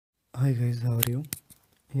Hi guys, how are you?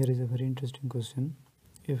 Here is a very interesting question.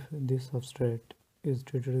 If this substrate is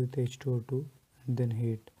treated with H2O2 and then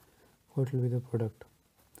heat, what will be the product?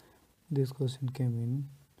 This question came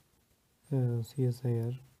in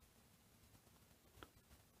CSIR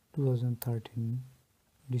 2013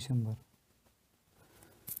 December.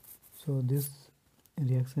 So this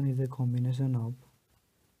reaction is a combination of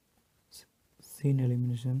scene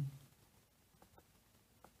elimination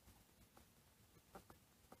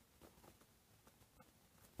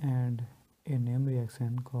and a name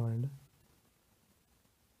reaction called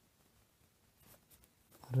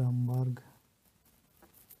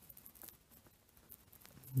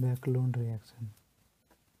Ramberg-Backlund reaction.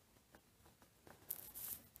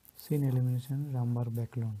 Scene elimination,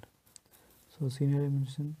 Ramberg-Backlund. So scene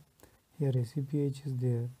elimination, here ACPH is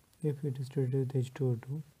there. If it is treated with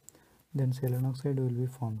H2O2, then selenoxide will be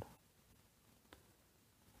formed.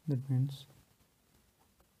 That means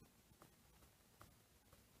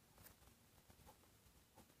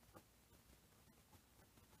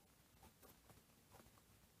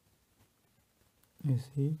AC,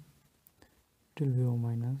 it will be O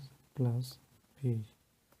minus plus pH.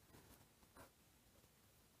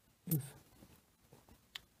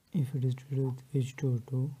 If it is treated with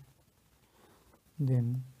H2O2,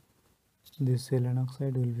 then this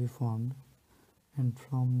selenoxide will be formed, and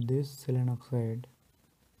from this selenoxide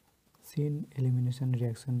scene elimination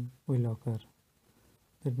reaction will occur.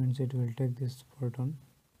 That means it will take this proton,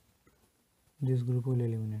 this group will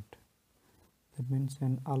eliminate. That means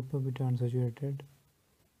an alpha beta unsaturated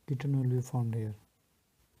ketone will be formed here.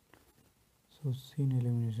 So scene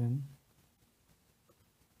elimination,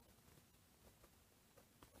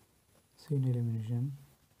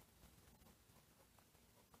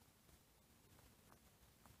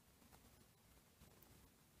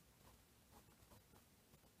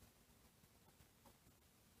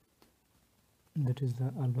 that is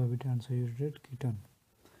the alpha beta unsaturated ketone.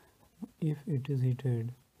 If it is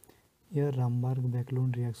heated, here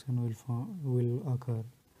Ramberg-Backlund reaction will occur.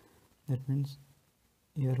 That means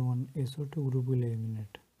here one SO2 group will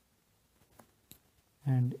eliminate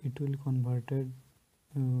and it will converted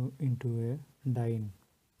into a diene.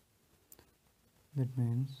 That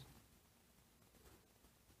means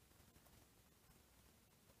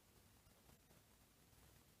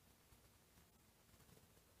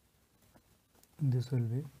this will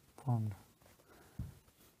be formed.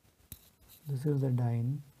 This is the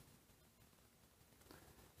diene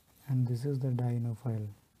and this is the dienophile.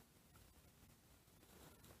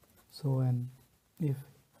 So if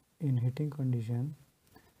in heating condition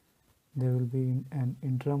there will be an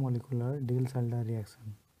intramolecular Diels-Alder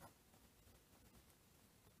reaction.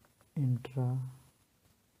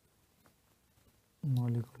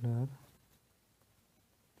 Intramolecular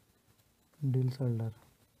Diels-Alder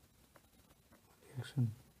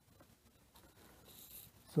reaction.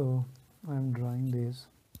 So I am drawing this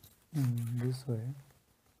in this way.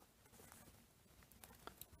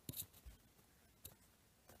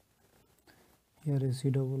 Here a C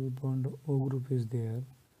double bond O group is there,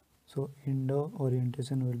 so endo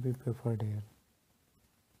orientation will be preferred here.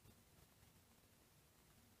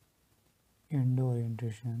 Endo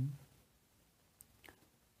orientation.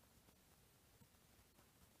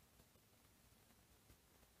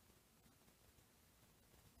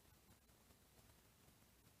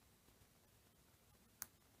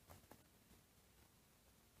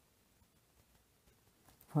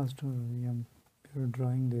 First we are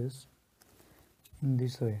drawing this in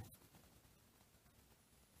this way.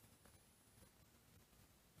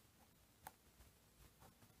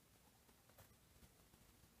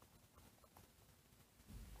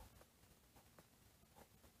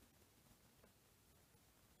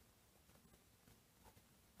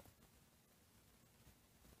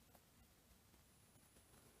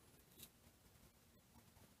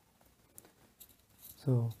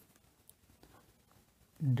 So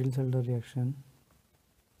Diels-Alder reaction,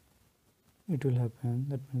 it will happen.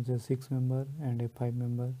 That means a 6-member and a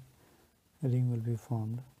 5-member ring will be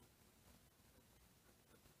formed.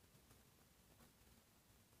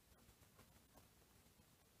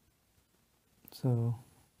 So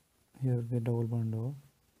here will be double bond O,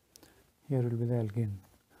 here will be the alkene.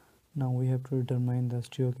 Now we have to determine the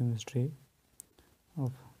stereochemistry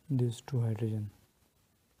of these two hydrogen.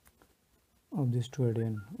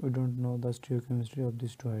 We don't know the stereochemistry of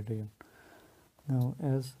these two hydrogen. Now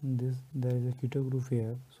as there is a keto group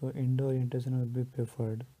here, so endo orientation will be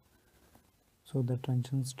preferred. So the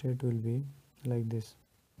transition state will be like this.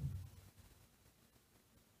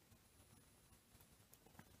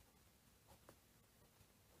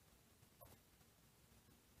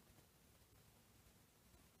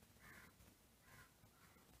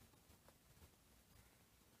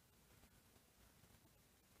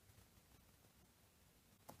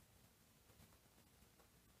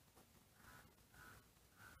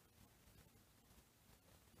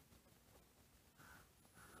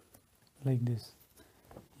 like this.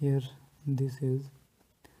 Here this is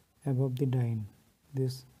above the diene.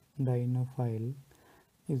 This dienophile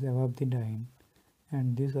is above the diene,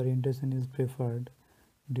 and this orientation is preferred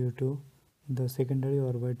due to the secondary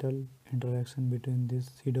orbital interaction between this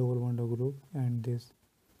C double bond group and this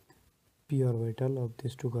p orbital of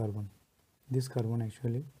these two carbon, this carbon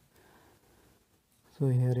actually. So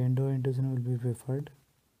here end orientation will be preferred,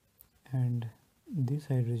 and this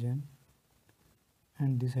hydrogen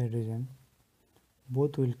and this hydrogen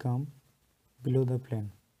both will come below the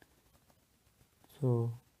plane.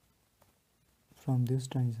 So from this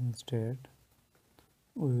transition state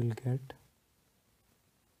we will get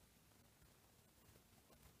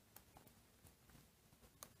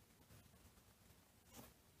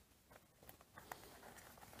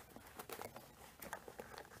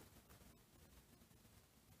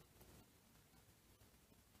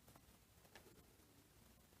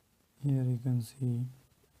here you can see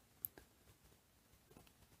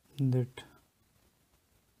that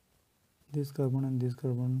this carbon and this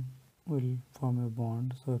carbon will form a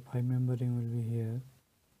bond, so a 5-member ring will be here,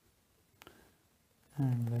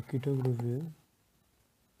 and the keto group is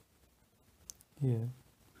here,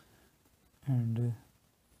 and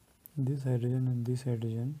this hydrogen and this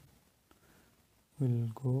hydrogen will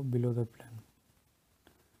go below the plane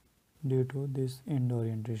due to this end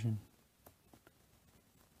orientation,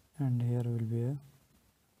 and here will be a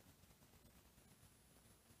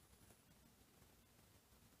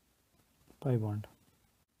pi bond.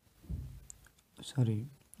 Sorry,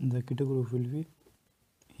 the keto group will be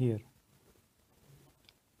here.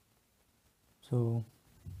 So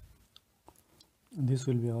this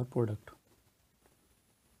will be our product.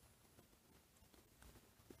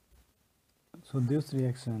 So this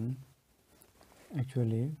reaction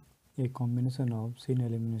actually a combination of chain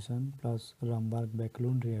elimination plus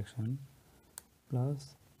Ramberg-Backlund reaction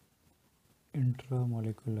plus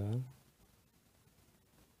intramolecular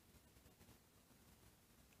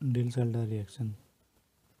Diels-Alder reaction.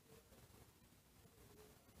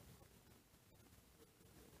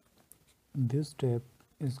 This step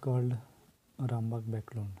is called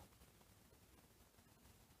Ramberg-Backlund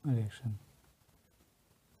reaction.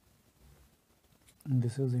 And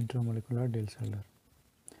this is intramolecular Diels-Alder.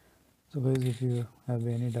 So guys, if you have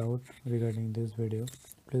any doubt regarding this video,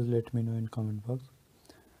 please let me know in comment box.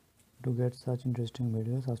 To get such interesting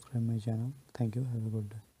videos, subscribe my channel. Thank you. Have a good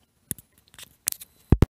day.